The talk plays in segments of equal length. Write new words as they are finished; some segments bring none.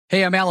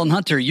Hey, I'm Alan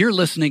Hunter. You're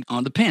listening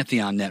on the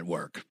Pantheon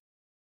Network.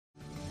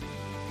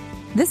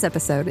 This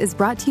episode is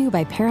brought to you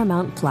by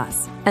Paramount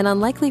Plus. An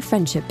unlikely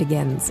friendship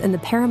begins in the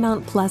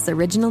Paramount Plus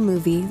original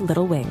movie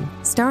Little Wing,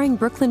 starring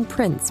Brooklyn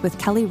Prince with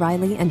Kelly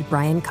Riley and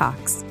Brian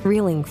Cox.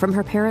 Reeling from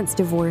her parents'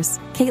 divorce,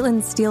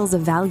 Caitlin steals a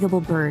valuable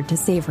bird to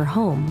save her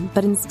home,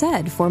 but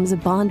instead forms a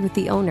bond with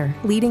the owner,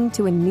 leading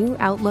to a new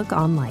outlook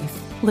on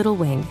life. Little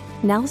Wing,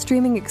 now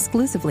streaming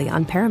exclusively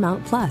on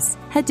Paramount Plus.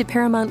 Head to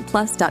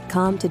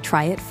ParamountPlus.com to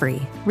try it free.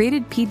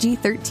 Rated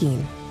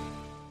PG-13.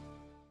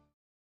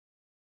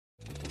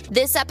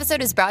 This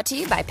episode is brought to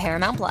you by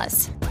Paramount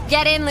Plus.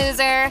 Get in,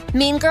 loser!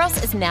 Mean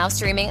Girls is now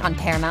streaming on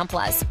Paramount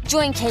Plus.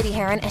 Join Katie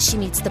Heron as she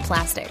meets the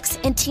plastics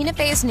in Tina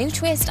Fey's new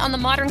twist on the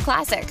modern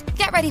classic.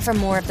 Get ready for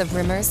more of the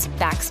rumors,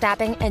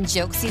 backstabbing, and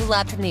jokes you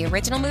loved from the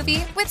original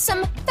movie with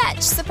some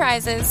fetch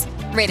surprises.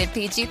 Rated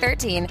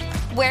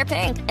PG-13. Wear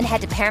pink and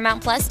head to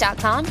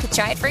ParamountPlus.com to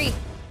try it free.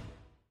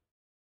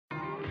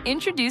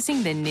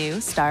 Introducing the new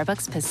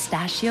Starbucks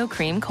Pistachio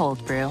Cream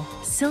Cold Brew.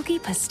 Silky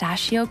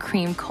pistachio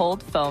cream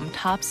cold foam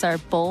tops our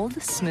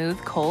bold, smooth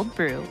cold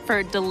brew for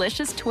a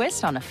delicious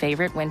twist on a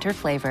favorite winter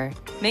flavor.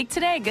 Make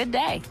today a good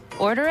day.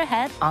 Order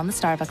ahead on the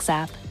Starbucks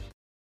app.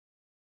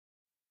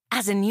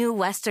 As a new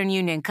Western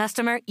Union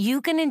customer,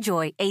 you can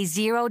enjoy a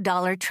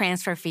 $0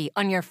 transfer fee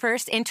on your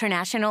first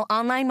international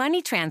online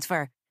money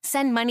transfer.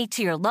 Send money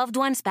to your loved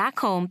ones back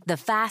home the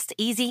fast,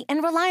 easy,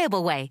 and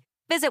reliable way.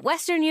 Visit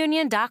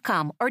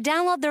westernunion.com or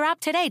download their app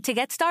today to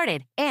get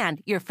started.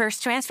 And your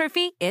first transfer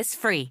fee is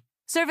free.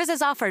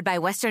 Services offered by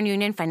Western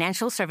Union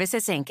Financial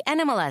Services, Inc.,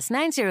 NMLS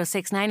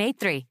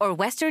 906983, or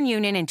Western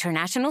Union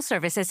International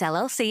Services,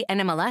 LLC,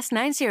 NMLS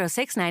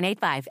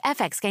 906985.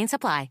 FX gains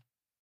apply.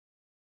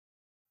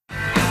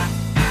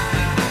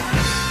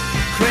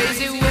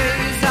 Crazy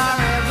ways are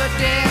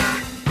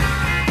evident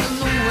in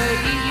the way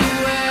you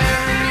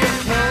wear your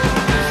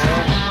clothes.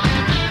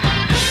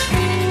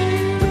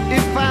 But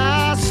if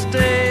I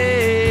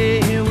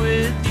stay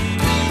with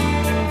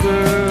you,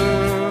 girl.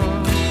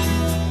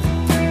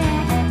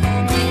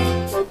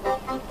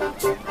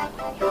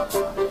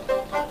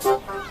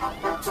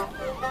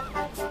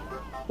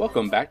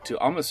 Welcome back to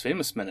Almost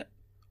Famous Minute,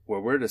 where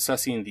we're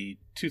discussing the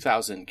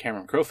 2000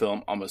 Cameron Crowe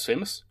film Almost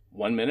Famous,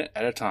 1 minute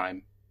at a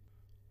time.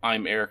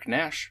 I'm Eric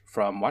Nash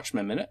from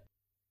Watchmen Minute.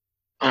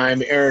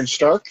 I'm Aaron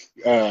Stark,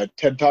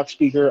 TED Talk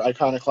speaker,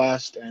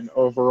 iconoclast, and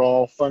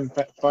overall fun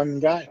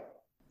guy.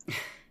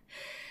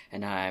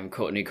 And I'm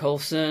Courtney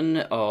Colson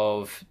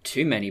of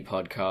too many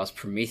podcasts,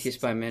 Prometheus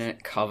by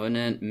Minute,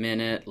 Covenant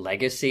Minute,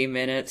 Legacy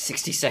Minute,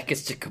 60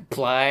 Seconds to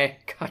Comply.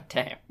 God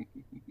damn.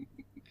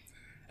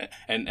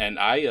 And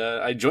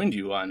I joined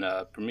you on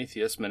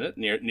Prometheus Minute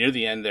near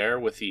the end there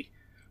with the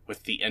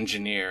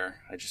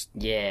engineer. I just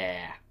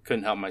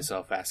couldn't help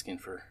myself asking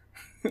for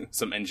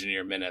some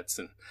engineer minutes,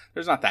 and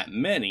there's not that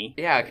many.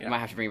 Yeah, I might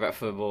have to bring back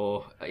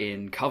football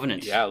in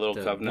Covenant. Yeah, a little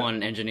Covenant.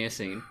 One engineer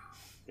scene.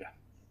 Yeah,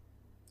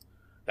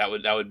 that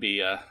would be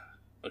a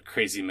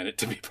crazy minute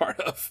to be part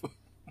of.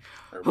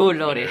 Oh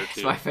lordy,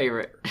 it's my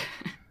favorite.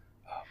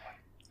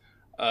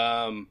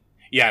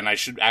 Yeah, and I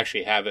should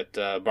actually have it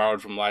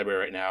borrowed from the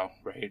library right now,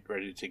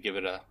 ready to give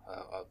it a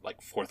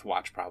fourth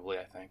watch probably,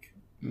 I think.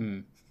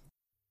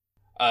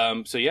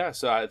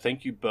 So I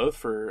thank you both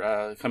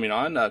for coming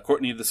on.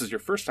 Courtney, this is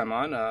your first time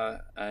on,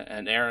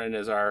 and Aaron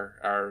is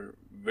our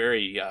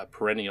very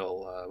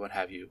perennial,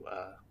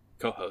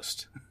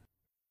 co-host.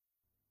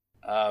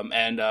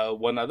 And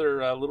one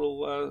other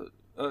little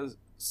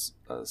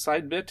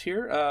side bit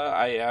here.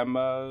 I am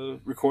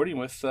recording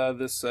with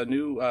this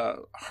new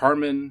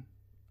Harman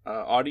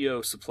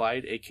audio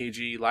supplied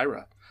AKG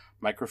Lyra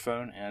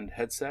microphone and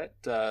headset,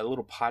 a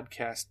little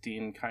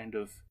podcasting kind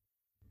of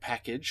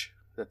package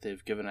that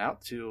they've given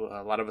out to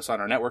a lot of us on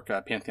our network,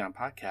 Pantheon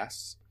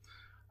Podcasts.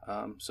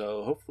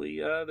 So hopefully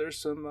there's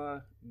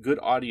some good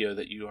audio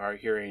that you are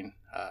hearing,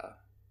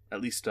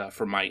 at least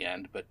from my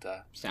end. But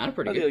sounded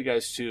pretty good. The other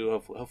guys too.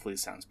 Hopefully it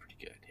sounds pretty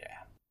good. Yeah.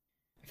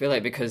 I feel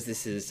like because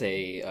this is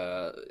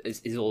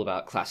is all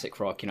about classic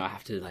rock, I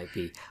have to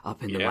be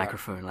up in the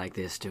microphone like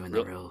this, doing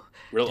the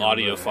real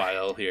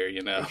audiophile here,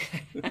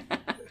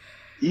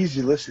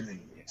 Easy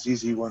listening. It's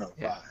easy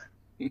 105.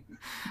 Yeah.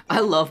 I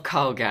love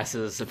Kyle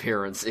Gass's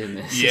appearance in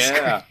this.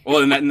 Yeah,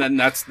 well, and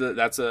that's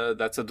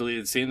a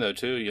deleted scene though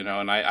too,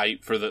 And I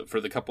for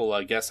the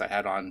couple guests I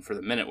had on for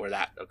the minute where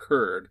that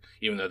occurred,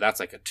 even though that's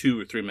like a 2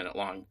 or 3 minute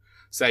long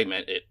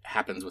segment, it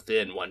happens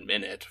within 1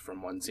 minute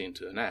from one scene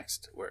to the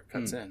next where it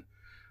cuts in,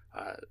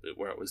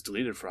 where it was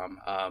deleted from.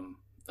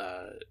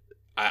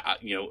 I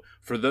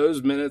for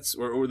those minutes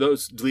or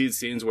those deleted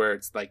scenes where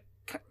it's like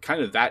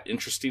kind of that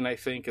interesting, I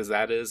think, as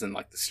that is, and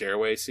like the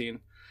stairway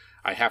scene.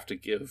 I have to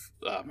give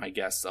my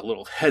guests a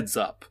little heads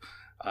up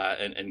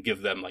and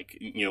give them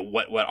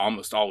what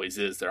almost always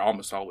is. There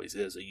almost always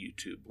is a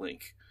YouTube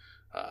link.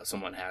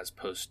 Someone has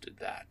posted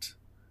that,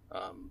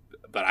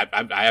 but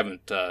I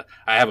haven't. I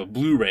have a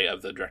Blu-ray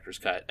of the director's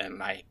cut,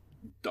 and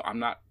I'm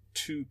not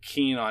too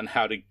keen on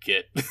how to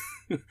get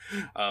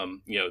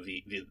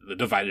the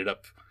divided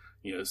up,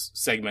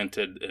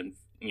 segmented and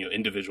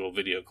individual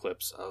video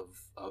clips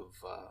of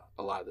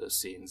a lot of those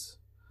scenes.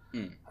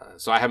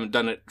 So I haven't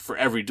done it for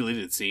every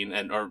deleted scene,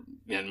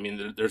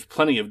 there's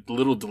plenty of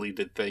little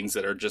deleted things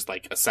that are just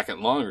like a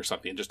second long or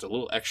something, just a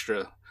little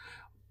extra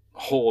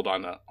hold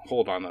on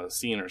a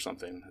scene or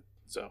something.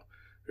 So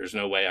there's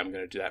no way I'm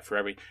going to do that for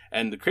every.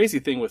 And the crazy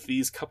thing with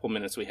these couple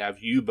minutes we have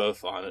you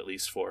both on, at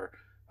least for,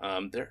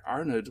 there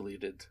are no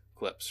deleted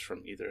clips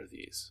from either of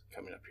these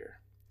coming up here.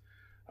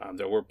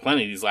 There were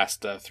plenty these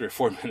last 3 or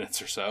 4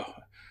 minutes or so,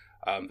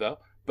 though.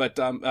 But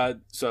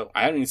so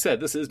I haven't even said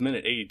this is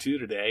minute 82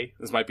 today.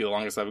 This might be the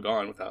longest I've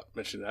gone without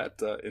mentioning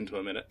that into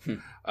a minute.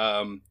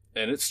 And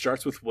it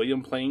starts with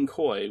William playing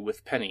coy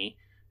with Penny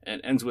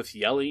and ends with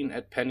yelling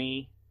at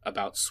Penny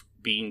about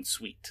being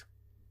sweet.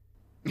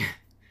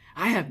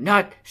 I am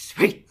not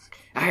sweet.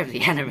 I am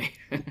the enemy.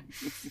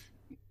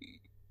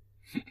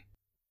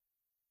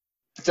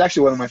 It's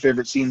actually one of my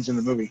favorite scenes in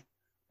the movie,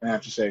 I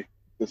have to say,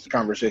 this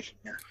conversation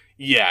here.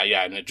 Yeah,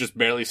 and it just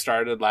barely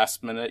started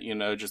last minute,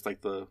 just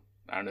like the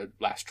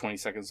last 20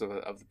 seconds of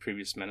the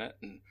previous minute,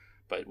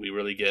 but we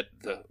really get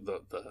the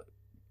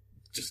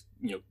just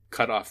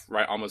cut off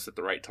right almost at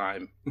the right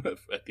time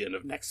at the end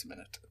of next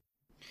minute.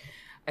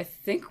 I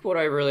think what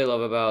I really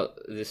love about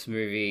this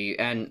movie,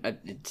 and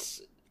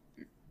it's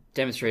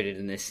demonstrated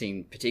in this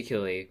scene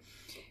particularly,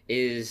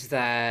 is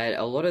that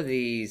a lot of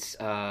these,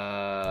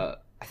 I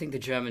think the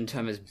German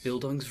term is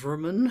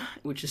Bildungsroman,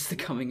 which is the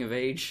coming of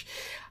age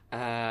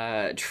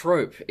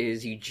trope,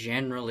 is you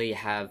generally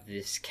have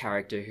this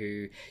character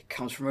who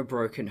comes from a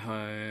broken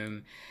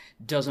home,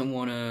 doesn't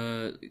want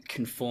to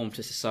conform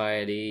to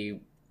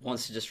society,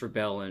 wants to just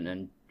rebel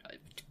and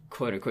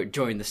quote unquote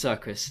join the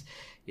circus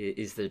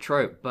is the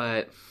trope.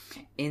 But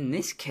in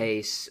this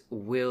case,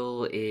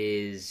 Will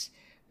is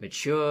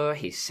mature,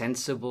 he's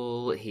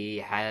sensible, he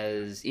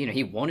has,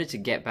 he wanted to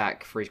get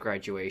back for his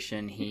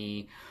graduation,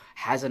 he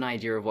has an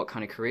idea of what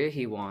kind of career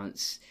he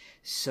wants.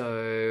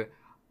 So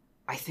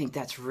I think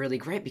that's really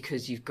great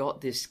because you've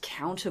got this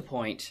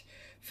counterpoint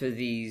for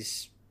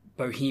these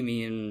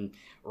bohemian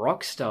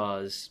rock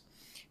stars,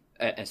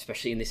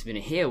 especially in this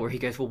minute here, where he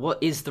goes, well,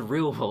 what is the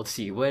real world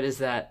to you? Where does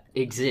that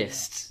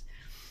exist?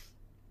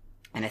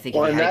 And I think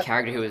if you had a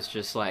character who is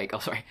just like,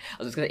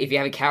 if you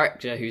have a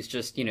character who's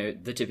just,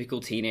 the typical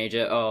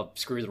teenager,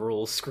 screw the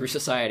rules, screw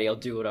society, I'll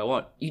do what I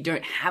want. You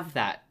don't have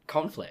that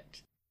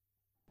conflict.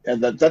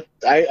 And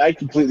I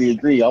completely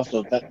agree.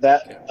 Also,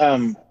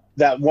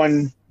 that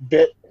one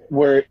bit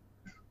where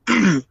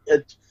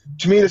it,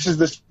 to me, this is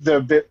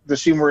the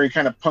scene where he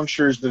kind of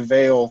punctures the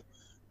veil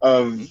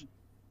of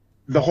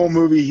the whole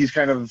movie. He's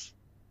kind of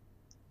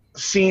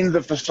seen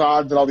the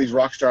facade that all these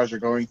rock stars are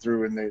going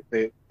through, and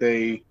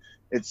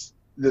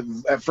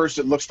at first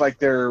it looks like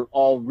they're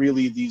all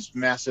really these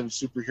massive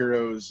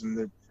superheroes and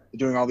they're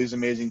doing all these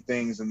amazing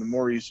things. And the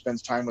more he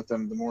spends time with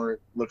them, the more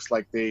it looks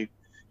like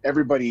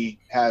everybody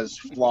has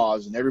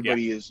flaws and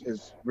everybody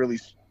is really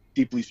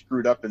deeply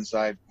screwed up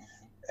inside.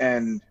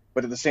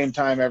 But at the same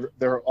time,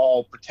 they're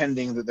all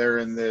pretending that they're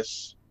in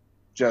this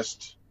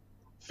just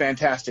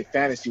fantastic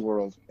fantasy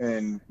world.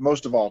 And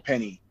most of all,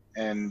 Penny.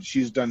 And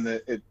she's done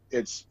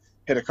it's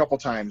hit a couple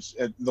times.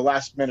 At the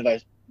last minute I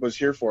was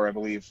here for, I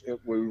believe,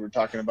 we were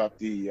talking about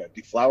the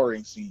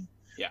deflowering scene.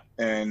 Yeah.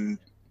 And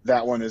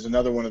that one is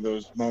another one of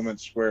those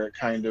moments where it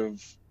kind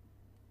of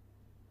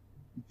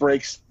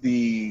breaks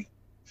the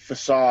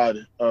facade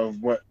of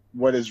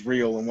what is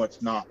real and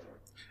what's not.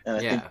 And I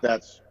think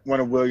that's one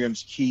of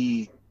Williams'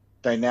 key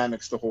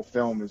dynamics. The whole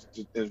film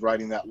is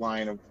writing that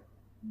line of,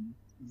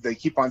 they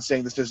keep on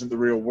saying this isn't the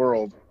real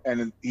world,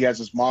 and he has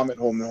his mom at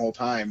home the whole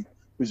time,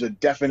 who's a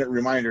definite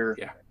reminder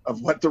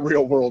of what the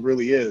real world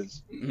really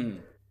is. Mm-hmm.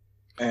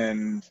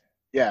 And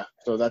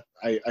so that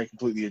I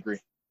completely agree.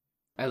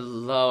 I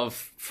love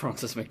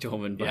Frances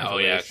McDormand.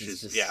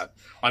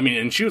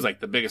 And she was like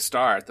the biggest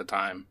star at the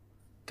time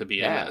to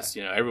be in this.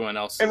 Everyone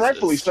else, and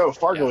rightfully so.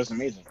 Fargo is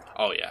amazing.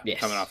 Oh yeah, yes.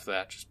 Coming off of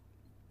that just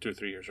 2 or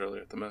 3 years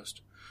earlier at the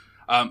most.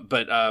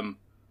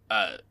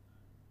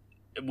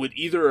 Would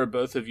either or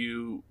both of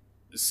you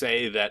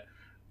say that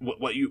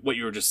what you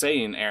were just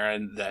saying,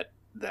 Aaron, that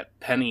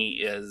Penny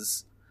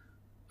is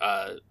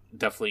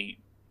definitely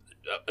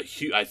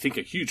I think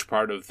a huge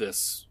part of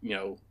this,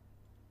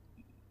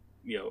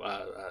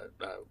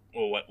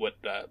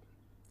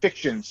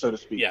 fiction, so to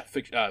speak. Yeah,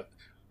 fiction.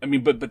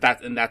 But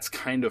that's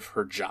kind of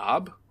her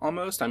job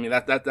almost. I mean,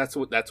 that's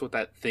what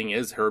that thing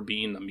is. Her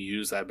being the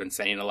muse. I've been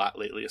saying a lot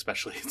lately,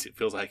 especially it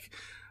feels like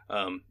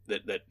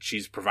that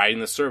she's providing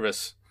the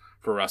service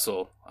for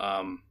Russell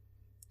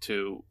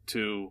to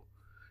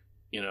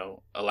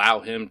allow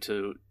him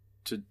to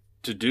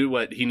do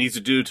what he needs to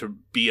do to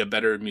be a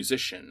better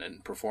musician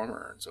and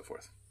performer and so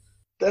forth.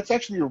 That's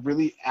actually a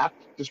really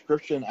apt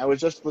description. I was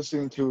just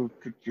listening to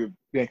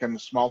make on a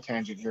small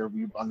tangent here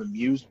on the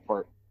muse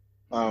part.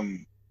 I've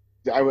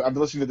been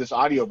listening to this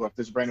audiobook,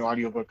 this brand new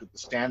audiobook of the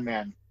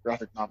Stand-Man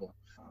graphic novel.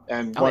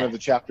 And one of the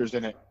chapters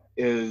in it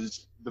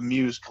is the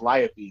muse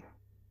Calliope,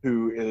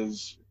 who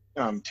is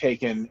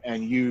taken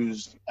and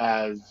used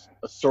as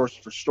a source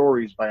for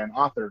stories by an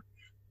author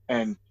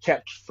and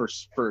kept for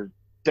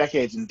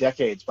decades and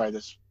decades by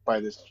this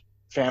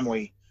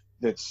family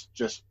that's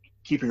just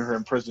keeping her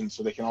in prison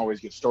so they can always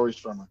get stories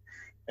from her.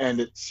 And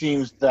it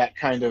seems that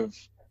kind of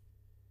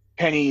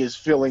Penny is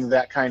filling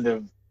that kind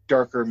of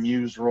darker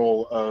muse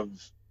role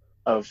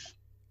of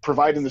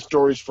providing the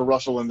stories for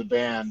Russell and the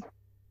band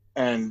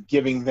and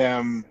giving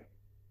them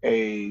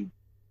a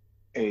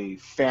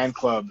fan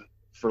club,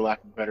 for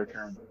lack of a better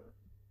term.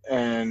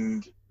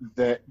 And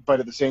that, but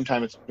at the same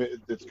time,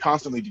 it's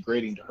constantly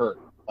degrading to her.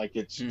 Like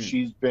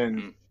she's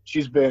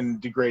been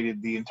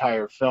degraded the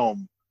entire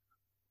film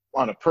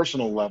on a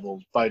personal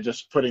level by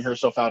just putting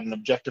herself out and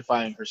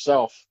objectifying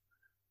herself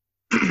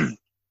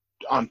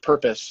on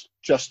purpose,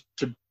 just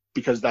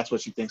because that's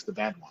what she thinks the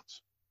band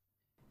wants.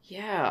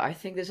 Yeah, I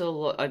think there's a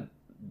lot.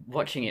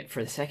 Watching it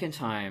for the second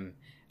time.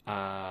 So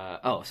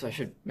I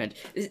should mention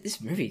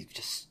this movie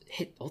just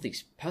hit all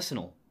these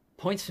personal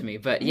points for me.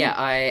 But yeah,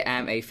 I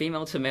am a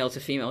female to male to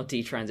female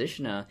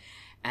detransitioner,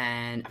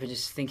 and I've been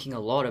just thinking a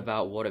lot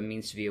about what it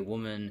means to be a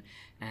woman,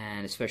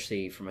 and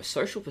especially from a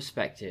social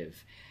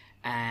perspective.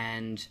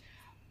 And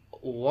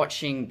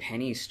watching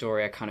Penny's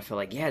story, I kind of feel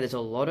like, yeah, there's a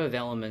lot of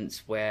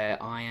elements where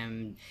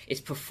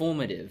it's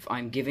performative.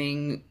 I'm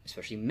giving,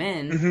 especially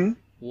men,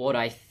 what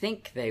I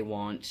think they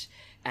want,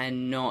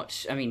 and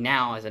not, I mean,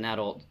 now as an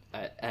adult,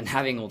 and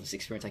having all this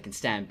experience, I can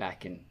stand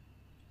back and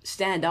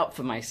stand up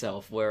for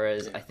myself,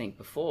 whereas I think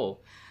before,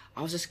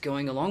 I was just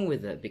going along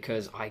with it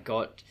because I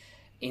got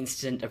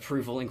instant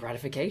approval and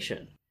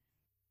gratification.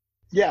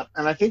 Yeah,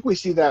 and I think we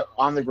see that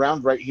on the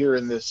ground right here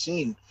in this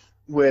scene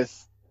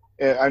with,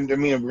 I mean,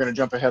 we're going to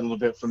jump ahead a little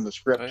bit from the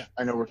script. Oh, yeah.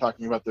 I know we're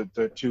talking about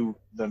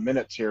the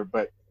minutes here,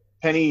 but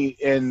Penny,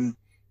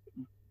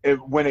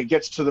 when it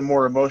gets to the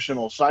more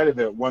emotional side of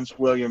it, once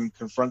William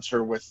confronts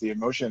her with the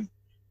emotion,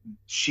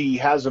 she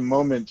has a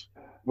moment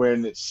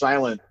when it's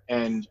silent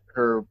and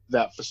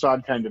that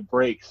facade kind of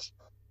breaks,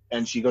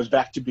 and she goes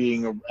back to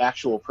being an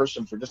actual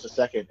person for just a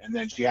second, and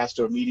then she has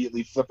to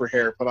immediately flip her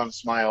hair, put on a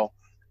smile,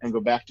 and go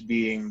back to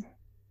being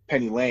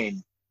Penny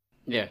Lane.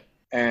 Yeah.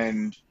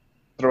 And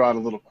throw out a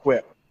little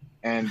quip.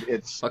 And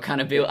it's... What kind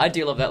of bill? I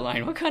do love that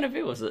line. What kind of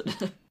bill was it?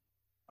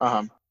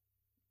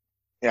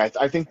 Yeah,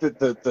 I think that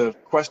the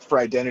quest for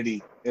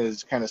identity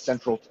is kind of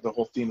central to the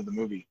whole theme of the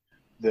movie.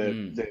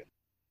 That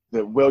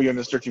William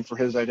is searching for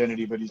his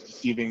identity, but he's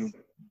deceiving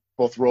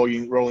both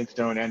Rolling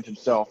Stone and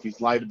himself. He's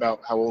lied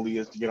about how old he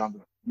is to get on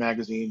the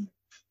magazine.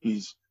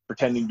 He's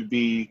pretending to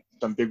be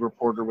some big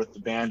reporter with the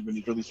band when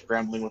he's really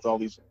scrambling with all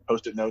these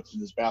Post-it notes in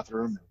his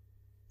bathroom.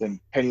 Then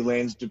Penny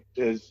Lane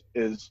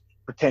is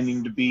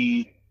pretending to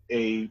be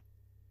a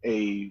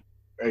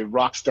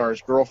rock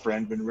star's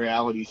girlfriend, when in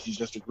reality she's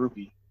just a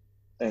groupie,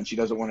 and she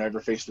doesn't want to ever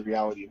face the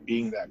reality of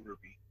being that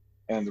groupie.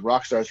 And the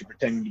rock stars are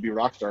pretending to be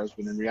rock stars,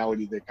 but in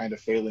reality they're kind of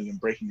failing and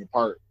breaking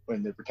apart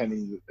when they're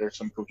pretending that they're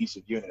some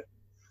cohesive unit.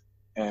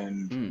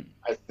 And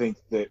I think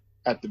that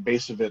at the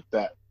base of it,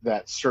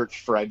 that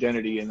search for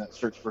identity and that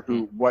search for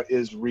what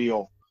is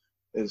real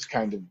is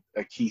kind of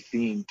a key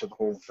theme to the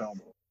whole film.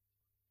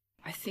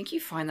 I think you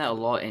find that a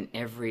lot in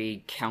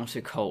every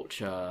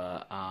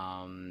counterculture,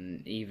 I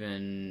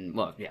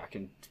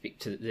can speak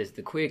to, there's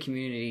the queer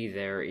community,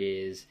 there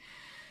is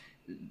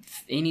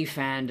any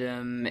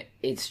fandom.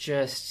 It's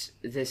just,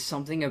 there's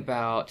something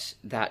about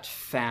that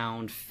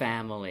found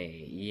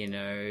family,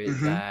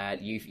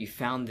 that you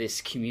found this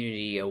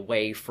community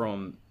away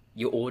from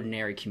your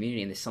ordinary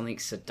community, and there's something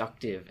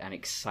seductive and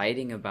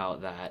exciting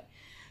about that.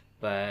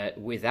 But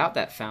without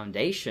that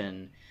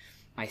foundation,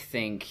 I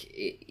think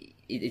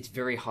it's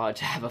very hard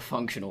to have a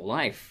functional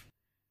life.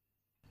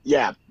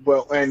 Yeah,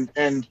 well,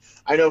 and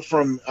I know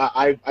from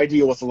I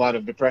deal with a lot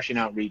of depression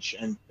outreach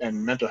and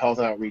mental health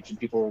outreach and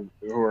people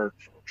who are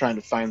trying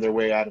to find their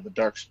way out of a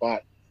dark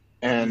spot.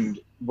 And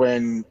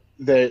when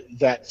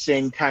that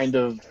same kind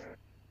of,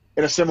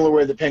 in a similar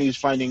way that Penny's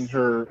finding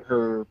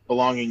her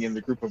belonging in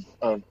the group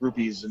of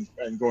groupies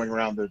and going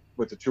around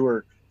with the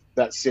tour,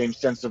 that same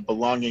sense of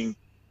belonging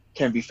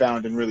can be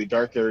found in really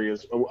dark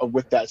areas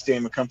with that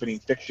same accompanying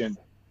fiction,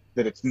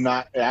 that it's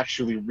not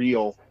actually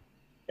real.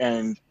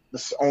 And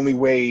the only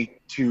way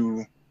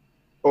to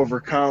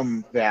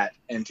overcome that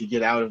and to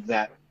get out of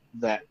that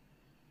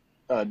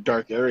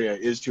dark area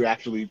is to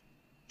actually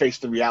face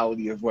the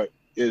reality of what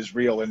is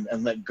real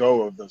and let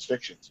go of those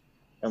fictions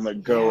and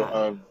let go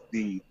of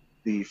the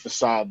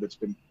facade that's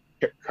been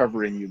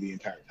covering you the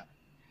entire time.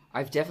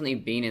 I've definitely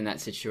been in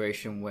that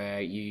situation where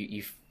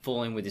you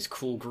fall in with this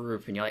cool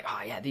group and you're like,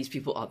 oh yeah, these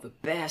people are the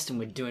best and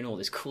we're doing all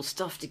this cool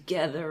stuff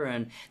together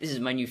and this is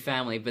my new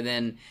family. But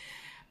then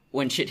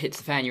when shit hits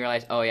the fan, you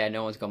realize, oh yeah,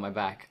 no one's got my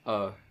back.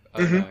 Oh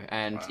no.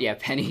 And yeah,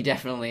 Penny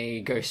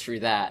definitely goes through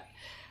that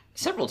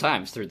several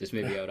times through this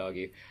movie, I would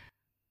argue.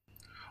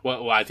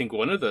 Well, I think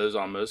one of those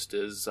almost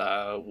is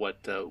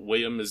what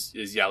William is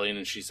yelling,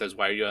 and she says,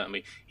 why are you yelling at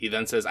me? He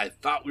then says, I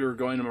thought we were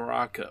going to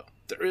Morocco.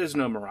 There is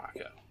no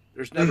Morocco.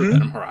 There's never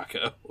been a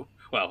Morocco.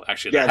 Well,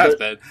 actually, there has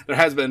been. There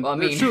has been. Well, I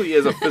mean, there truly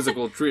is a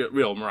physical,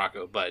 real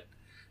Morocco, but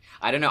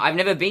I don't know. I've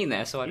never been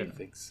there, so I don't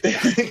know.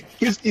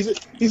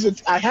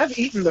 I have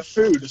eaten the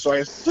food, so I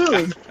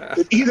assume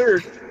that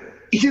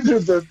either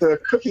the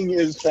cooking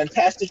is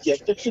fantastic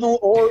yet fictional,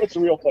 or it's a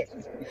real place.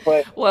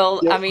 But well,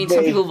 yeah, I mean,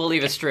 some people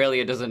believe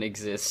Australia doesn't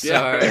exist.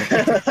 So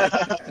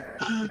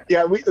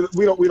yeah, we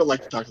don't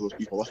like to talk to those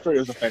people.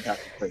 Australia is a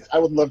fantastic place. I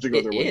would love to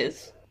go there. It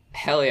is.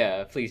 Hell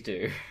yeah, please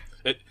do.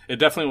 It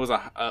definitely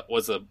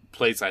was a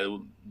place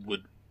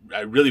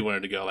I really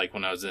wanted to go, like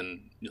when I was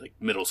in like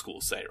middle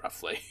school, say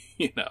roughly.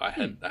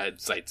 I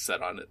had sights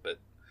set on it, but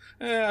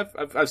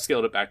I've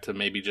scaled it back to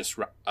maybe just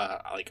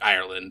like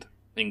Ireland,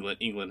 England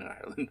and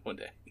Ireland one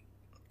day.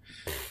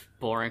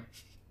 Boring.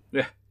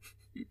 Yeah.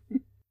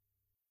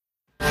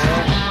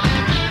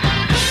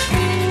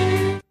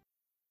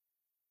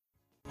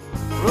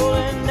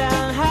 Rolling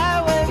down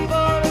Highway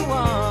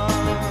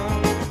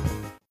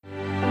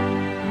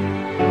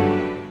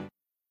 41.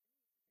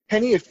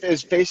 Penny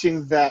is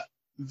facing that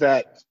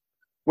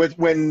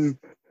when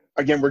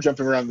again we're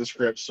jumping around the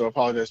script, so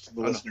apologize to the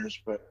listeners,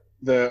 but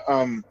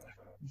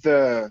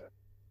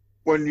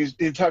when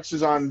he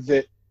touches on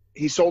that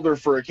he sold her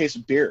for a case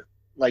of beer.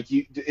 Like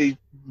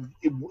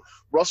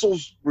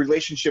Russell's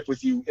relationship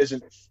with you is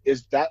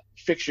that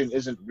fiction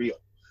isn't real.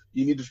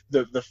 You need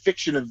the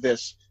fiction of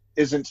this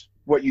isn't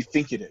what you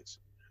think it is.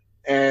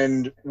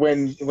 And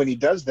when he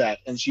does that,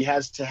 and she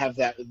has to have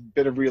that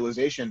bit of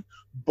realization,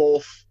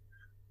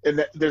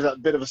 and there's a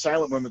bit of a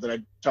silent moment that I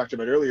talked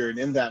about earlier, and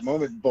in that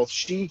moment, both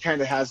she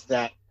kind of has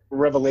that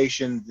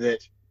revelation that,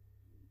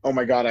 oh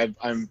my God,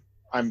 I'm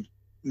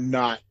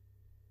not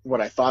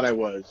what I thought I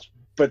was.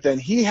 But then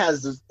he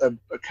has a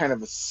kind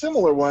of a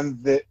similar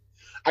one that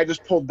I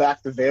just pulled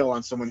back the veil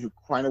on someone who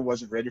kind of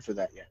wasn't ready for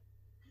that yet.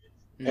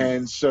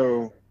 And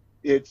so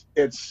it's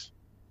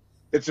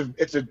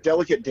a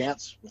delicate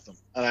dance with them.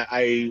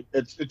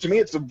 To me,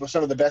 it's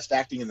some of the best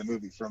acting in the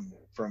movie from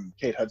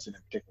Kate Hudson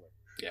in particular.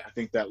 Yeah, I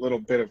think that little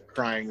bit of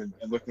crying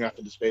and looking off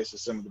into space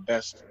is some of the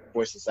best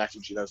voiceless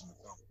acting she does in the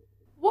film.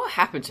 What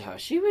happened to her?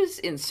 She was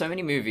in so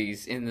many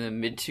movies in the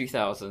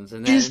mid-2000s,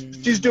 and then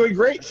she's doing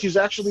great. She's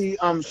actually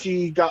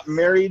she got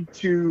married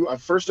to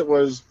first it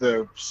was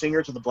the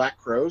singer to the Black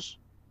Crowes.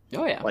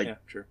 Oh yeah, like yeah,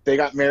 sure. They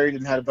got married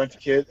and had a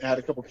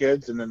couple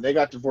kids, and then they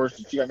got divorced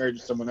and she got married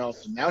to someone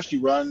else, and now she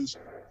runs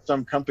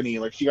some company.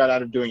 Like she got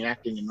out of doing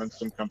acting and runs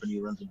some company,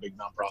 runs a big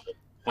nonprofit.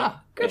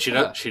 And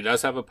she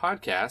does have a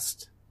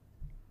podcast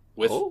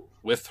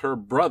with her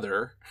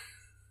brother.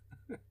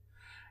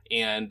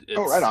 And it's,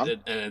 right on.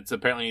 And it's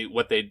apparently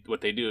what they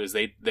do is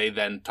they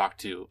then talk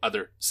to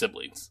other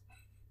siblings.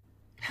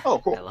 Oh,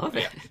 cool! I love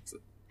it.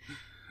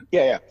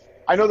 Yeah.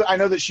 I know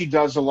that she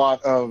does a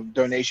lot of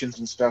donations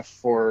and stuff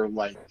for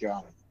like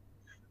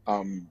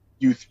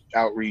youth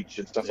outreach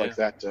and stuff like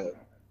that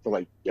for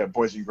like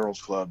boys and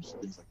girls clubs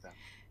and things like that.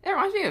 It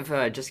reminds me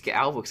of Jessica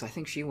Alba, because I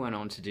think she went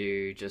on to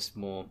do just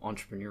more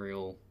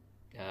entrepreneurial,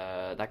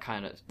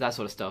 that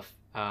sort of stuff.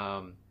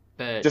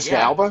 But Jessica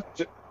Alba.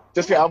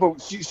 Jessica Alba,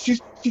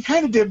 she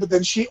kind of did, but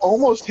then she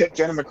almost hit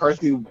Jenna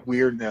McCarthy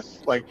weirdness.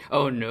 Like,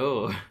 oh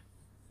no,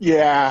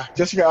 yeah,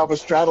 Jessica Alba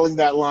straddling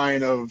that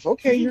line of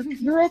okay,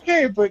 you're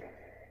okay, but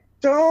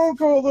don't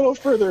go a little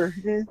further.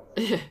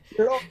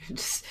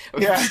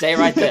 Stay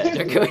right there.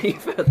 Don't go any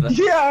further.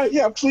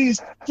 Yeah,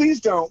 please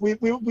don't.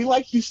 We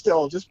like you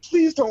still. Just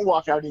please don't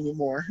walk out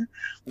anymore.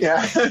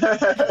 Yeah,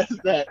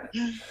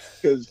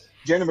 because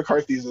Jenna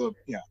McCarthy's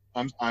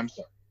I'm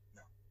sorry.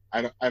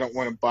 I don't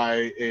want to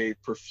buy a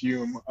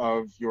perfume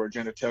of your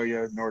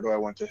genitalia, nor do I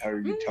want to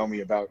have you tell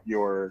me about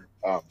your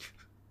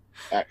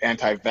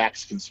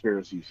anti-vax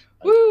conspiracies.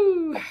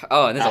 Woo!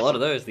 Oh, and there's a lot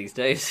of those these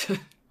days.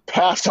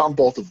 Pass on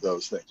both of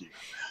those, thank you.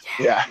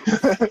 Yeah.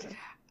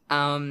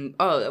 I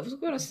was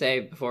going to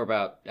say before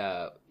about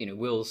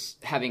Will's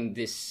having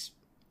this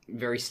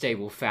very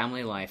stable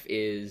family life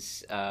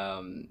is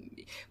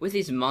with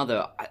his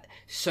mother.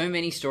 So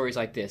many stories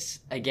like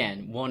this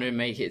again want to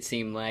make it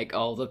seem like,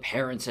 oh, the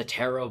parents are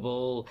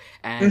terrible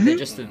and they're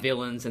just the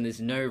villains and there's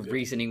no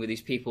reasoning with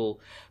these people,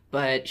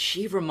 but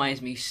she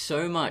reminds me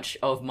so much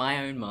of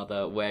my own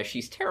mother, where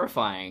she's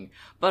terrifying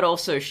but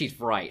also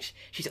she's right.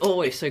 She's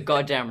always so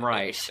goddamn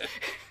right.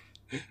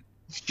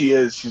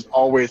 She's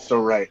always so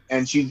right,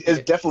 and she is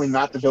definitely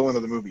not the villain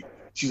of the movie.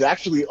 She's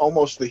actually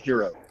almost the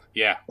hero.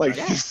 Yeah, like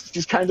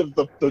she's kind of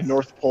the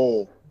North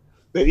Pole.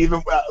 That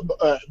even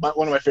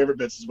one of my favorite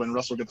bits is when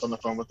Russell gets on the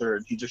phone with her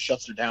and he just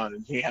shuts her down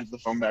and he hands the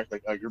phone back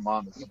like, "Oh, your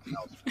mom is something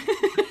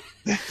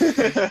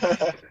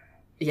else."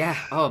 Yeah.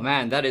 Oh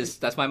man,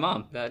 that's my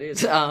mom. That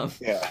is. Yeah.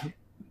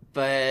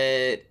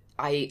 But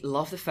I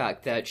love the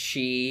fact that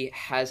she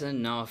has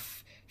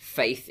enough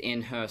faith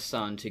in her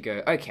son to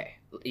go, okay,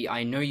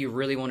 I know you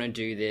really want to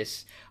do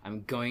this.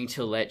 I'm going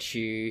to let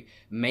you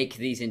make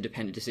these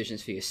independent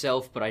decisions for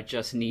yourself, but I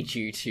just need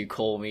you to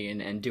call me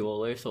and do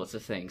all those sorts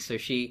of things. So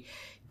she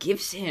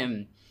gives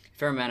him a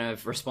fair amount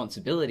of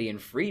responsibility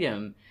and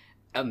freedom,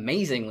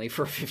 amazingly,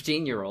 for a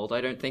 15-year-old.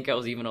 I don't think I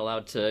was even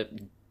allowed to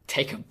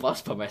take a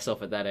bus by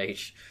myself at that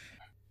age.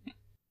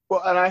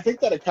 Well, and I think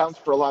that accounts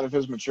for a lot of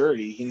his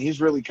maturity. He's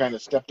really kind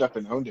of stepped up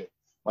and owned it.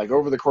 Like,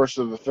 over the course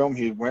of the film,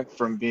 he went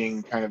from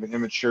being kind of an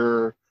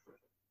immature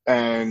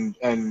and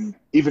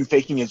even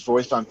faking his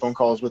voice on phone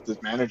calls with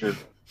his manager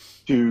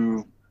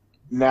to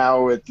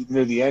now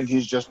near the end,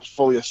 he's just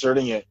fully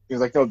asserting it. He's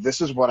like, no, this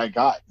is what I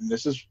got, and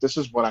this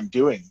is what I'm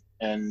doing,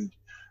 and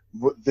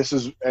this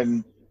is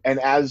and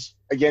as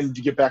again,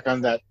 to get back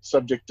on that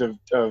subject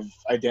of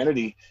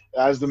identity,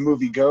 as the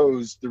movie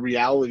goes, the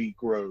reality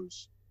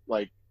grows.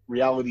 Like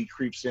reality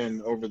creeps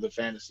in over the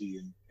fantasy,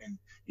 and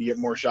you get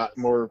more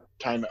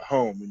time at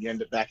home, and you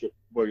end up back at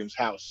William's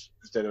house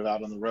instead of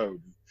out on the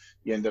road.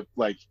 You end up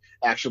like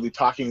actually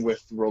talking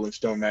with Rolling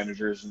Stone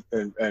managers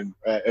and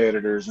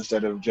editors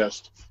instead of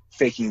just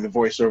faking the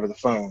voice over the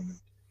phone.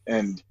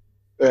 And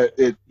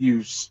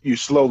you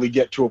slowly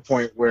get to a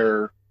point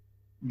where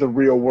the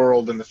real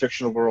world and the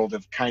fictional world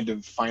have kind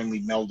of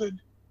finally melded,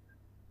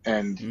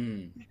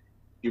 and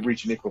you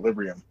reach an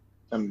equilibrium.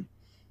 And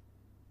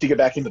to get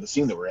back into the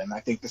scene that we're in, I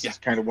think this is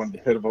kind of one of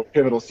the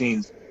pivotal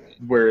scenes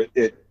where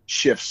it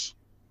shifts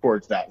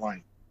towards that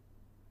line.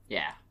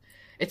 Yeah.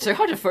 It's so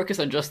hard to focus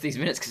on just these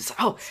minutes because it's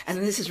like, oh, and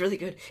then this is really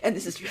good, and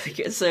this is really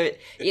good. So,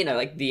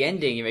 like the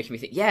ending, you're making me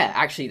think, yeah,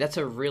 actually,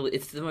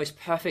 it's the most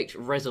perfect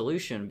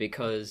resolution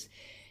because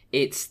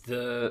it's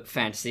the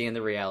fantasy and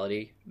the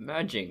reality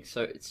merging.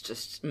 So it's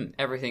just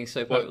everything's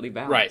so perfectly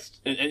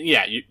balanced. Right. And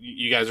yeah,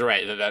 you guys are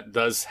right. That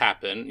does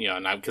happen,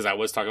 and because I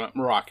was talking about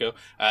Morocco,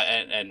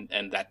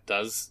 and that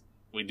does,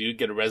 we do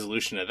get a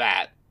resolution of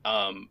that.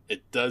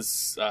 It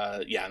does,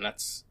 and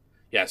that's,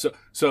 yeah.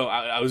 So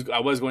I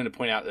was going to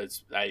point out that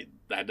I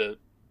had to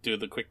do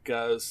the quick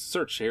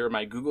search here in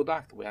my Google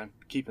Doc, the way I'm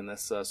keeping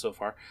this so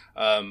far.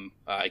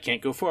 I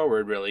can't go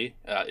forward really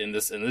in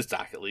this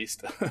doc at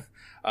least,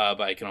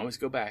 but I can always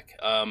go back.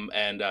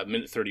 And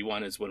minute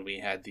 31 is when we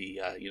had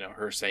the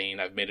her saying,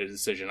 "I've made a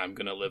decision. I'm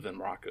going to live in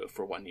Morocco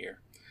for 1 year."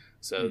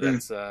 So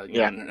that's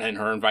and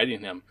her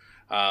inviting him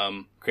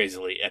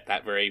crazily at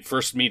that very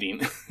first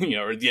meeting,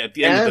 or at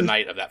the end of the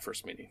night of that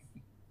first meeting.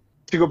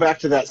 To go back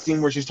to that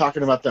scene where she's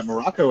talking about that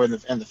Morocco and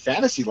the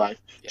fantasy life,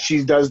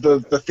 she does the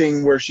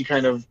thing where she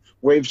kind of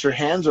waves her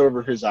hands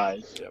over his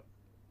eyes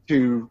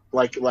to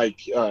like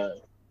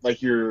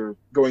you're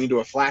going into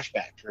a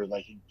flashback, or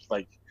like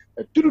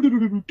a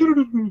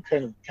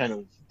kind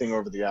of thing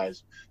over the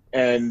eyes,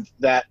 and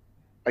that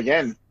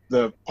again,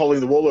 the pulling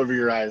the wool over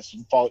your eyes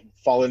and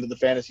fall into the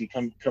fantasy,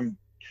 come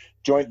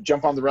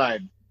jump on the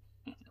ride.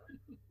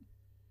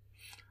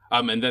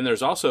 And then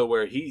there's also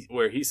where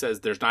he says,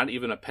 "There's not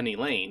even a Penny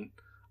Lane.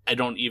 I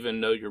don't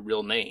even know your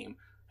real name."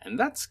 And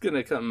that's going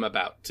to come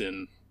about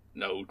in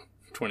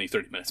 20,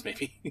 30 minutes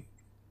maybe.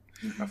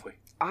 Roughly.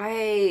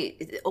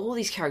 All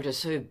these characters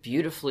so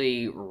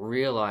beautifully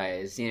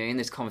realized, in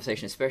this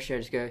conversation, especially I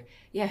just go,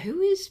 yeah, who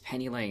is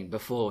Penny Lane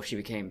before she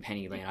became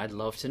Penny Lane? I'd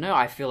love to know.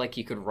 I feel like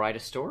you could write a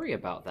story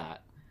about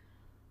that.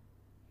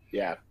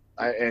 Yeah.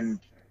 I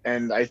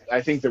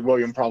think that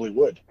William probably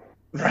would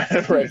write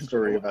a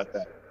story about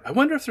that. I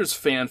wonder if there's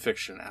fan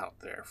fiction out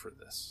there for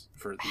this.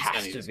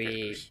 Has to be.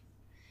 Characters.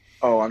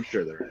 Oh, I'm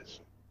sure there is.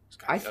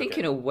 I think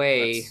in a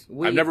way,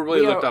 I've never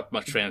really looked up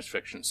much fan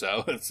fiction,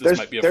 so this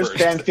might be a there's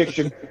first. Fan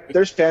fiction.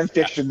 There's fan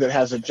fiction that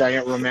has a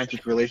giant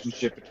romantic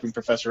relationship between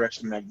Professor X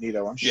and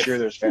Magneto. I'm sure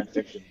there's fan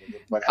fiction.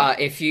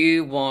 If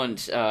you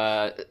want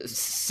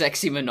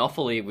sexy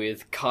Monopoly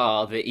with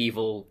Car, the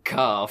evil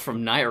Car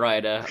from Knight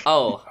Rider,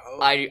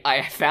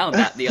 I found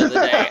that the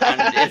other day,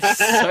 and it's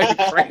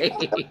so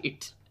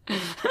great.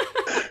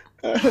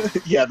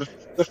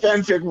 The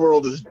fanfic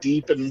world is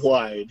deep and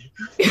wide.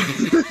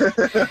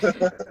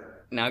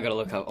 Now I gotta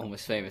look up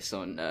Almost Famous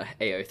on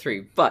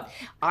AO3, but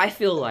I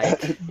feel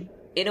like,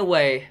 in a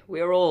way,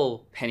 we're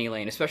all Penny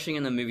Lane, especially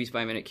in the Movies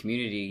by Minute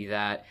community,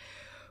 that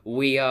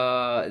we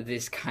are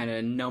this kind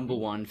of number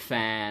one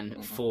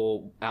fan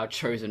for our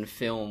chosen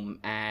film,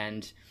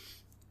 and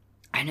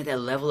I know their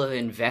level of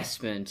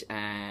investment,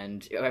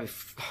 and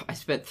I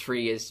spent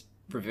 3 years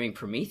reviewing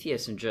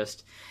Prometheus, and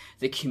just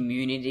the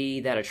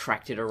community that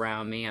attracted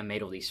around me. I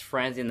made all these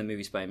friends in the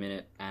Movies by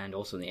Minute and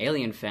also in the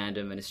Alien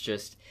fandom, and it's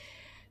just,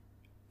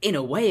 in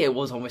a way, it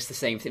was almost the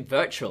same thing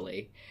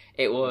virtually.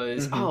 It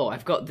was,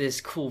 I've got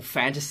this cool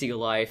fantasy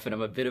life and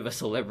I'm a bit of a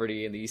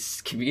celebrity in these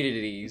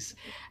communities,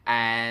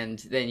 and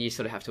then you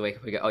sort of have to wake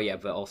up and go, oh yeah,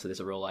 but also there's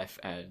a real life,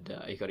 and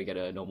you got to get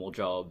a normal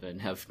job and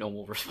have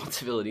normal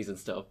responsibilities and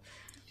stuff.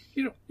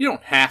 You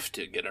don't have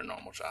to get a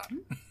normal job.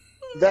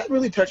 That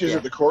really touches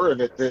at the core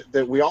of it,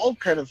 that we all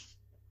kind of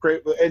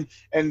create,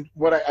 and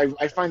what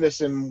I find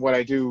this in what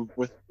I do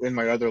in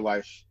my other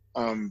life,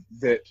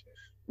 that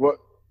what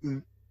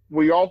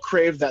we all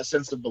crave that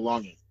sense of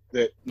belonging,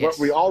 that what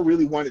we all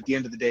really want at the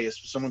end of the day is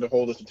for someone to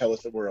hold us and tell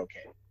us that we're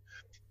okay.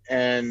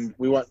 And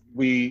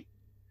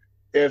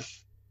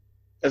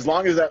as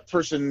long as that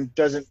person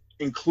doesn't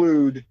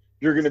include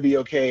you're going to be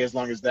okay as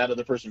long as that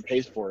other person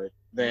pays for it,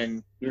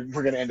 then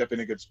we're going to end up in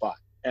a good spot.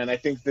 And I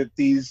think that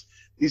these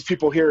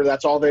people here,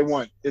 that's all they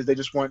want, is they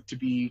just want to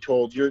be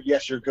told, you're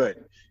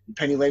good.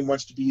 Penny Lane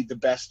wants to be the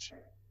best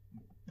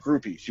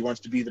groupie. She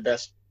wants to be the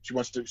best. She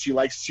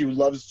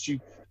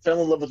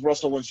fell in love with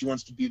Russell and she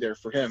wants to be there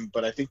for him.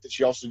 But I think that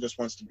she also just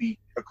wants to be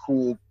a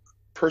cool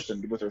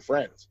person with her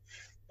friends.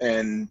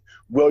 And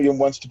William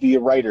wants to be a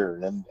writer,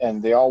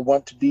 and they all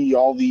want to be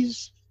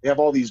they have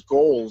all these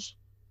goals,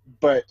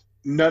 but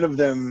none of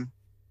them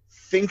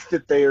think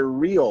that they are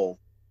real,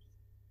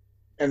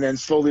 and then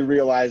slowly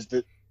realize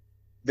that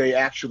they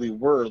actually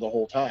were the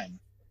whole time.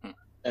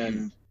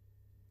 And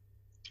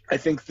I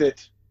think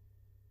that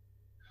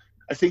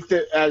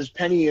as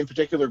Penny in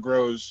particular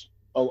grows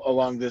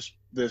along this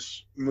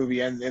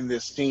movie and in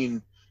this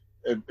scene,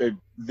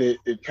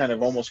 it kind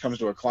of almost comes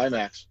to a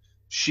climax.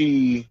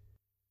 She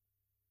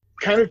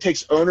kind of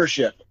takes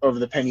ownership of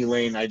the Penny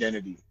Lane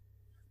identity,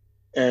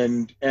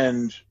 and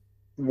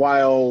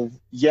while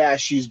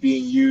she's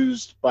being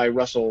used by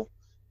Russell,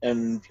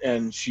 and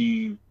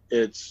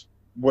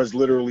was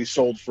literally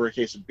sold for a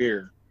case of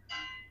beer,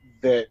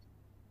 that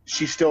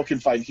she still can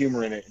find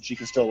humor in it, and she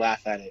can still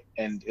laugh at it,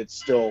 and it's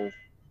still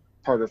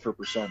part of her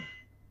persona.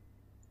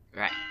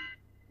 Right.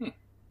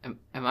 Am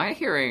I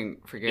hearing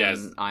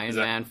freaking Iron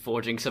Man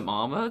forging some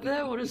armor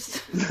there? What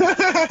is?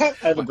 I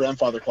have a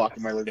grandfather clock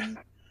in my living room.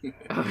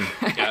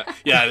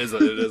 Yeah, it is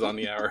on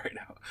the hour right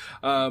now.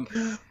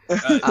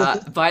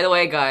 By the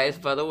way, guys,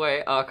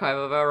 Archive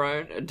of Our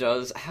Own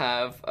does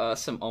have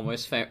some only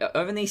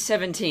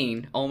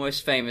 17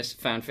 almost famous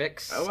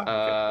fanfics. Oh,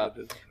 wow.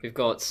 We've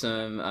got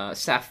some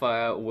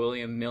Sapphire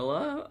William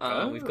Miller.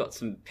 We've got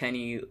some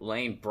Penny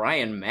Lane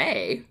Brian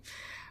May.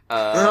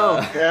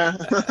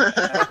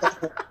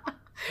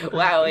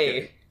 Wowie.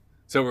 Okay.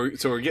 So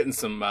we're getting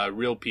some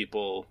real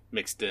people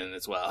mixed in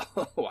as well.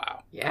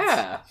 Wow.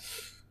 Yeah.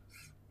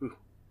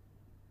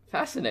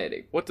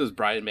 Fascinating. What does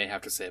Brian May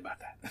have to say about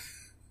that?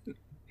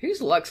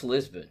 Who's Lux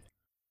Lisbon?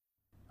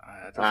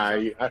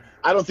 I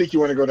don't think you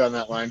want to go down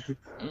that line.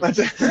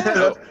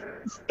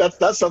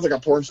 That sounds like a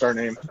porn star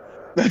name.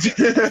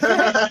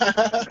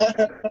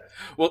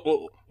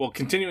 Well,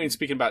 continuing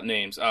speaking about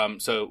names.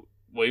 So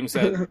William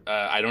said,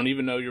 "I don't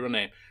even know your real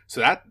name."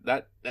 So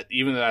that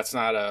even though that's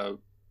not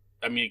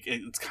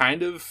it's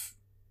kind of,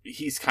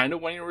 he's kind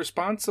of wanting a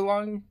response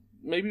along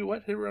maybe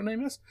what his real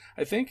name is,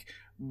 I think.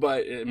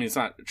 But I mean, it's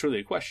not truly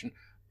a question.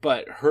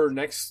 But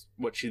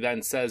what she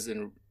then says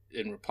in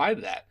reply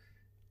to that,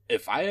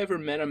 if I ever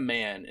met a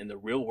man in the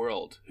real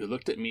world who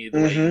looked at me the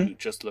way you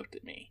just looked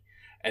at me,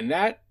 and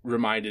that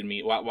reminded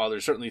me. While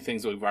there's certainly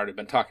things that we've already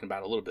been talking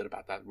about a little bit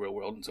about that real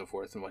world and so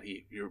forth, and what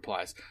he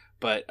replies,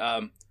 but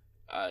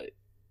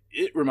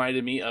it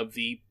reminded me of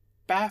the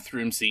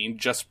bathroom scene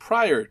just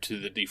prior to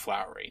the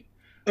deflowering.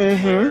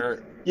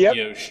 Where,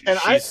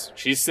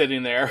 she's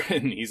sitting there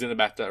and he's in the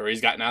bathtub, or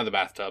he's gotten out of the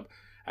bathtub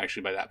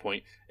actually by that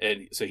point,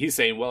 and so he's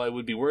saying, well, I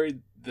would be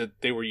worried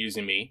that they were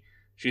using me.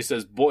 She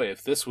says, boy,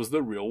 if this was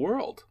the real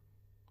world.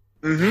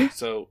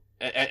 So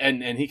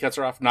and he cuts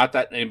her off, not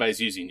that anybody's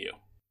using you.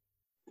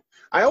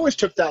 I always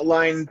took that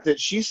line that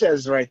she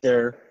says right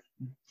there,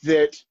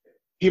 that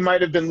he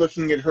might have been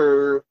looking at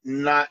her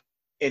not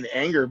in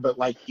anger, but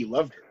like he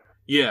loved her.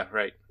 Yeah,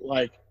 right.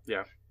 Like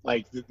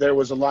there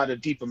was a lot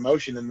of deep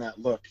emotion in that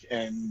look,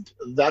 and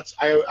that's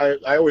I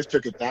always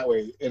took it that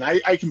way, and I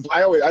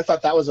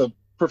thought that was a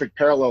perfect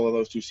parallel of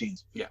those two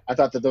scenes. Yeah, I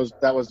thought that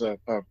was a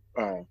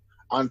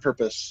on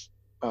purpose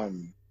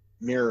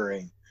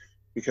mirroring,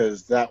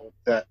 because that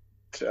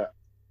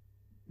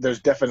there's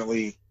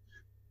definitely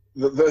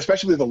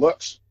especially the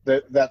looks,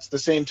 that's the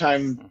same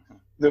time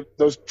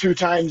those two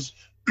times.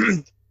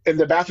 In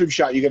the bathroom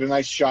shot, you get a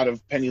nice shot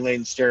of Penny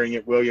Lane staring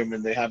at William,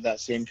 and they have that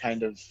same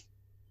kind of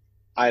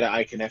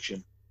eye-to-eye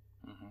connection.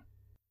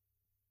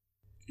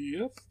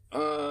 Yep.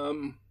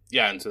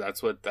 Yeah, and so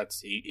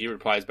he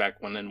replies back,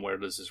 when and where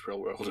does this real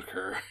world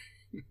occur?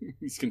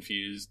 He's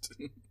confused.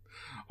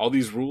 All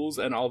these rules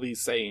and all these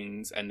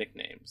sayings and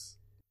nicknames.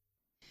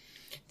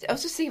 I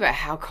was just thinking about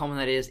how common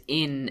that is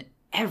in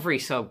every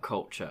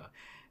subculture.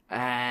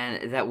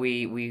 And that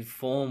we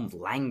form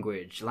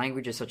language.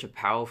 Language is such a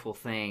powerful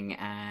thing,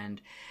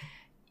 and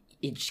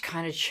it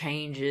kind of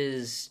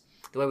changes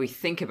the way we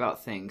think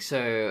about things.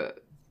 So,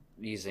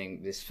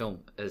 using this film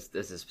as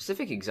a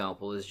specific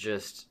example is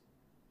just,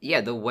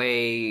 the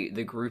way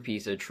the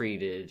groupies are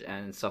treated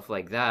and stuff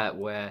like that,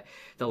 where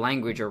the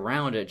language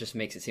around it just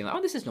makes it seem like,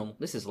 oh, this is normal,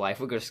 this is life,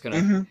 we're just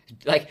gonna,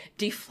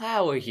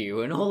 deflower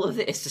you, and all of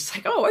it. It's just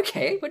like, oh,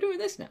 okay, we're doing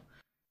this now.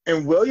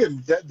 And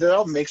William, that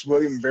all makes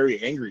William very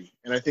angry.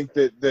 And I think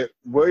that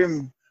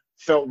William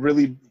felt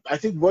really... I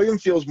think William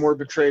feels more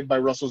betrayed by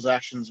Russell's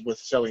actions with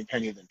selling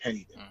Penny than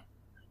Penny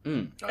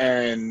did.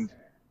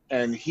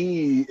 And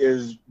he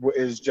is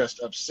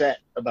just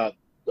upset about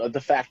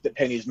the fact that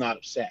Penny's not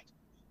upset.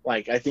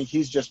 Like, I think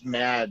he's just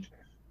mad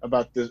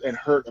about this and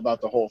hurt about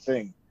the whole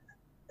thing.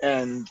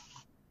 And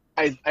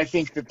I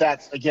think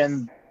that's,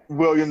 again,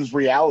 William's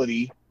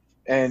reality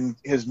and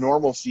his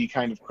normalcy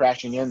kind of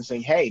crashing in,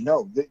 saying, hey,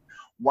 no...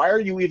 why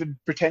are you even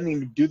pretending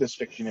to do this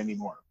fiction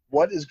anymore?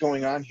 What is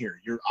going on here?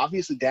 You're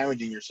obviously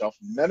damaging yourself.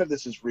 None of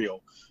this is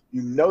real.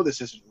 You know this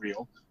isn't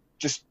real.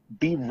 Just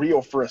be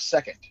real for a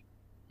second.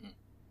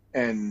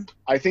 And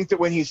I think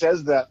that when he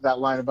says that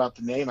line about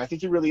the name, I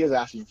think he really is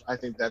asking. I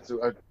think that's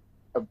a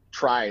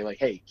try. Like,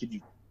 hey,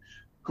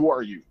 who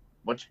are you?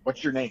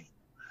 What's your name?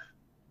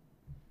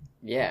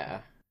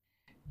 Yeah.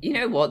 You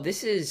know what?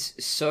 This is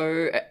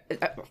so...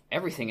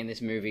 everything in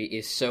this movie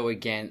is so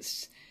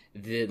against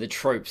the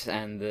tropes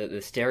and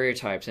the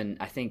stereotypes, and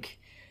I think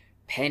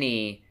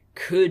Penny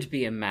could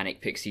be a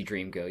manic pixie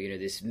dream girl, you know,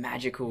 this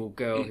magical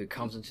girl who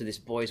comes into this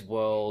boy's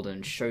world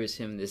and shows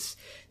him this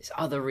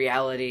other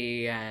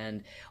reality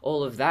and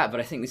all of that.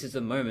 But I think this is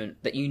the moment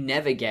that you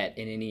never get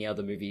in any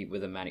other movie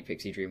with a manic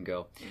pixie dream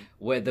girl,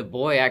 where the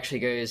boy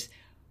actually goes,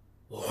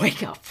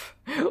 wake up,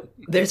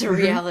 there's a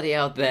reality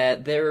out there,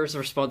 there's a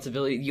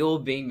responsibility, you're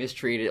being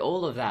mistreated,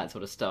 all of that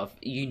sort of stuff.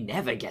 You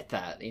never get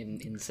that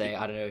in say,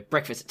 I don't know,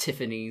 Breakfast at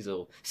Tiffany's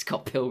or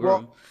Scott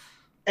Pilgrim. Well,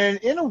 and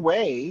in a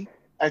way,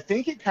 I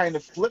think it kind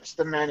of flips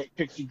the manic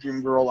pixie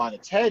dream girl on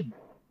its head,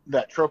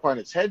 that trope on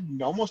its head,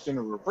 almost in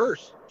a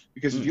reverse.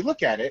 Because if you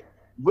look at it,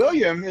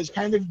 William is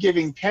kind of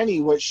giving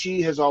Penny what she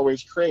has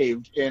always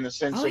craved in a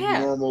sense of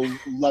normal,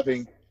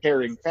 loving,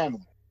 caring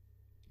family.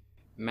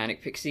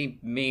 Manic pixie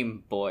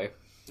meme boy.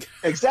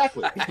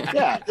 Exactly.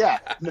 Yeah.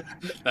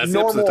 That's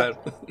normal,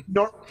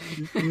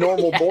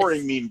 normal,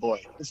 boring mean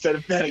boy instead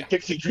of manic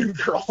pixie dream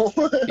girl.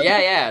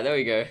 yeah. There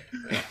we go.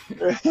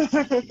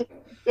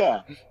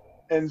 Yeah.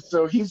 And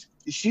so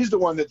she's the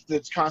one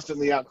that's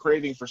constantly out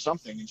craving for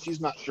something, and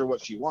she's not sure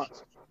what she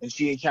wants. And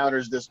she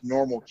encounters this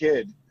normal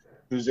kid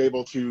who's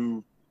able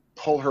to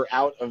pull her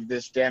out of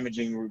this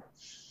damaging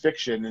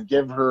fiction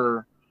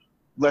and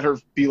let her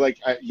be like,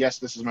 yes,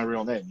 this is my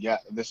real name. Yeah,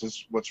 this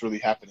is what's really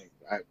happening.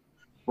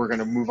 We're going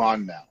to move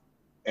on now.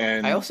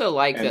 And I also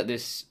like that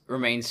this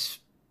remains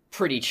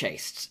pretty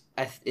chaste.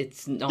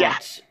 It's not. Yeah.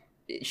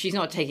 She's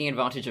not taking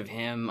advantage of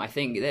him. I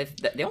think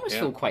they almost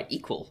feel quite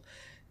equal.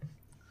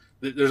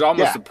 There's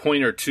almost a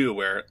point or two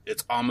where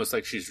it's almost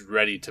like she's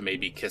ready to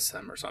maybe kiss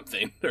him or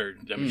something. Or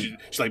I mean,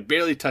 she like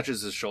barely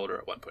touches his shoulder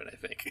at one point, I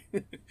think.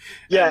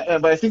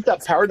 But I think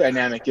that power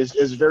dynamic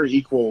is very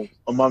equal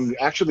among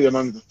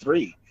the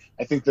three.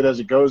 I think that as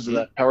it goes,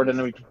 that power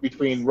dynamic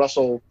between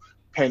Russell,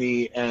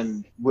 Penny,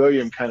 and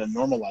William kind of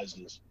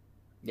normalizes.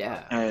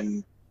 Yeah.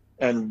 And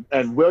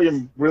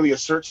William really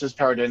asserts his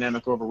power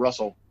dynamic over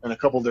Russell in a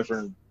couple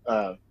different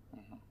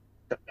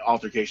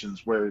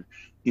altercations where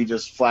he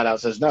just flat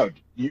out says, no,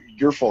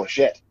 you're full of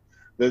shit.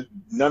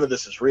 None of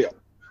this is real.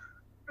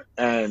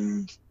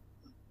 And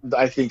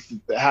I think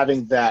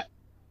having that,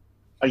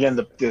 again,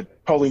 the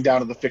pulling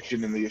down of the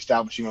fiction and the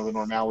establishing of the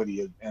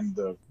normality and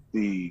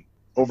the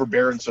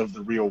overbearance of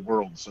the real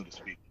world, so to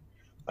speak,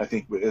 I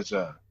think is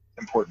a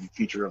important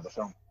feature of the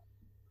film.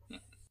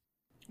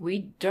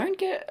 We don't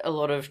get a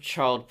lot of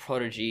child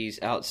prodigies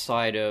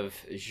outside of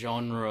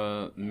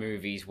genre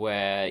movies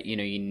where, you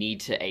know, you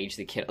need to age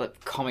the kid.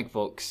 Like comic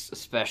books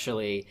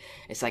especially,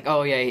 it's like,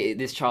 oh yeah,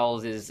 this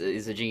child is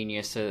a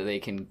genius so that they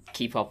can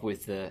keep up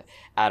with the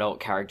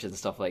adult characters and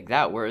stuff like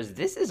that. Whereas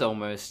this is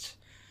almost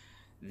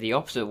the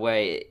opposite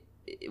way.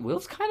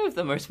 Will's kind of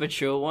the most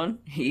mature one.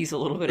 He's a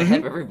little bit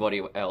ahead of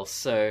everybody else.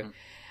 So,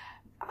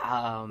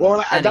 that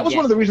was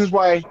one of the reasons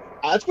why.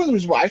 That's one of the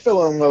reasons why I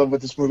fell in love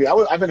with this movie.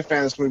 I've been a fan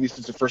of this movie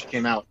since it first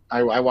came out.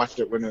 I watched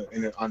it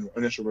on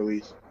initial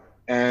release,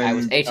 and I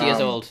was 8 years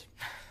old.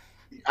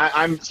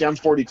 I'm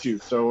 42,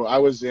 so I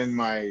was in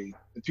my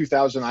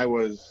 2000. I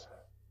was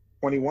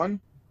 21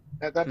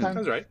 at that time.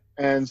 That's right.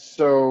 And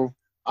so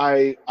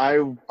I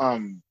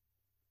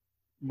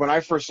when I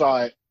first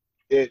saw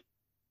it,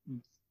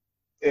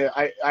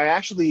 I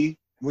actually,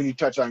 when you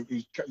touch on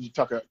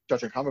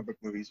comic book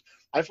movies,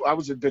 I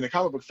was been a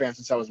comic book fan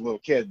since I was a little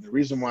kid. The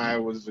reason why I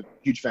was a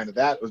huge fan of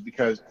that was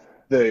because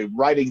the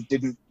writing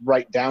didn't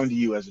write down to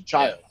you as a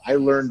child. I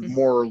learned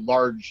more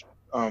large,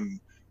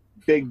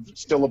 big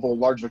syllable,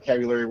 large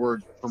vocabulary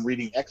words from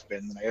reading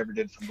X-Men than I ever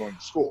did from going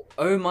to school.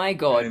 Oh my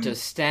god,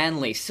 does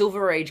Stan Lee,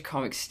 Silver Age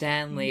comics,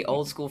 Stan Lee,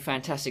 old school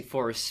Fantastic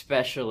Four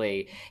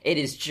especially, it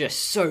is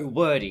just so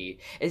wordy.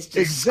 It's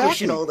just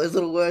squishing all those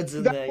little words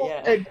in there,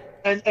 yeah.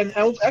 And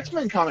old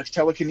X-Men comics,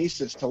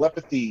 telekinesis,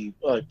 telepathy,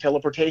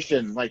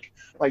 teleportation, like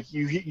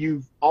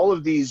you all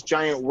of these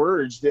giant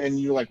words, and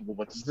you're like, well,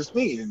 what does this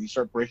mean? And you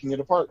start breaking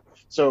it apart.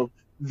 So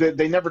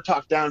they never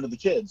talked down to the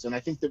kids. And I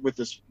think that with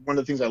this, one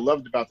of the things I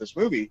loved about this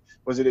movie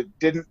was that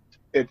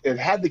it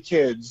had the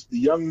kids, the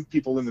young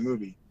people in the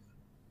movie,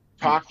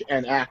 talk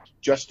and act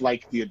just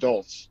like the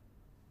adults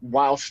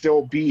while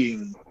still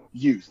being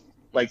youth.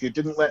 Like it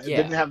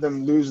didn't have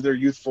them lose their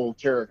youthful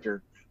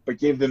character, but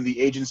gave them the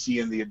agency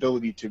and the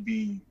ability to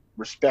be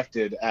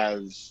respected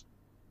as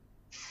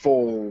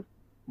full,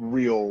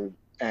 real,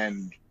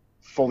 and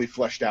fully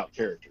fleshed out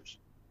characters.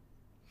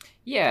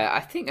 Yeah,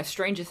 I think a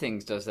Stranger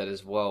Things does that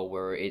as well,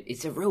 where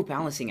it's a real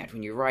balancing act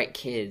when you write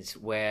kids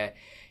where,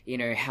 you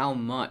know, how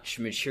much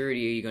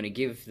maturity are you going to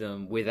give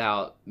them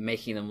without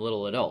making them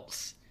little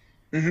adults?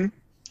 Mm-hmm.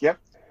 Yep.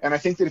 And I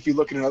think that if you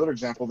look at another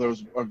example, there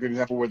was a good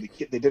example where they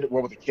did it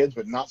well with the kids,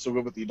 but not so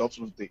good with the adults,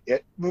 was the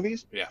It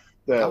movies. Yeah.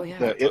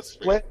 The It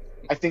split.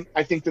 I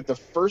think that the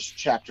first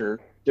chapter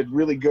did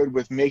really good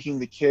with making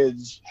the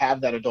kids have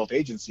that adult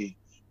agency,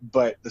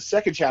 but the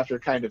second chapter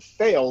kind of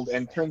failed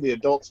and turned the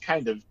adults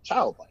kind of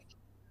childlike.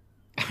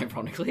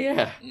 Ironically,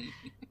 yeah.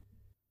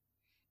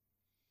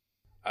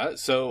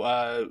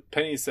 So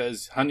Penny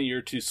says, "Honey,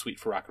 you're too sweet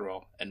for rock and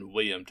roll," and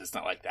William does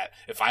not like that.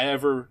 If I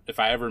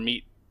ever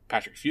meet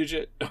Patrick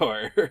Fugit,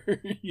 or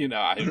you know,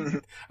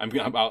 I'm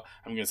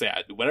gonna say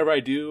whatever I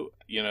do,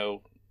 you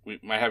know, we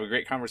might have a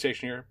great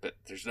conversation here, but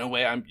there's no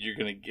way you're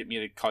gonna get me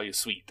to call you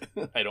sweet.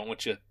 I don't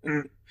want you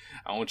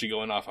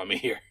going off on me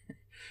here,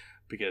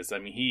 because I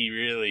mean he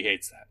really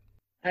hates that.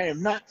 I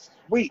am not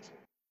sweet.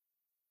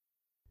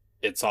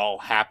 It's all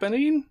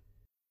happening.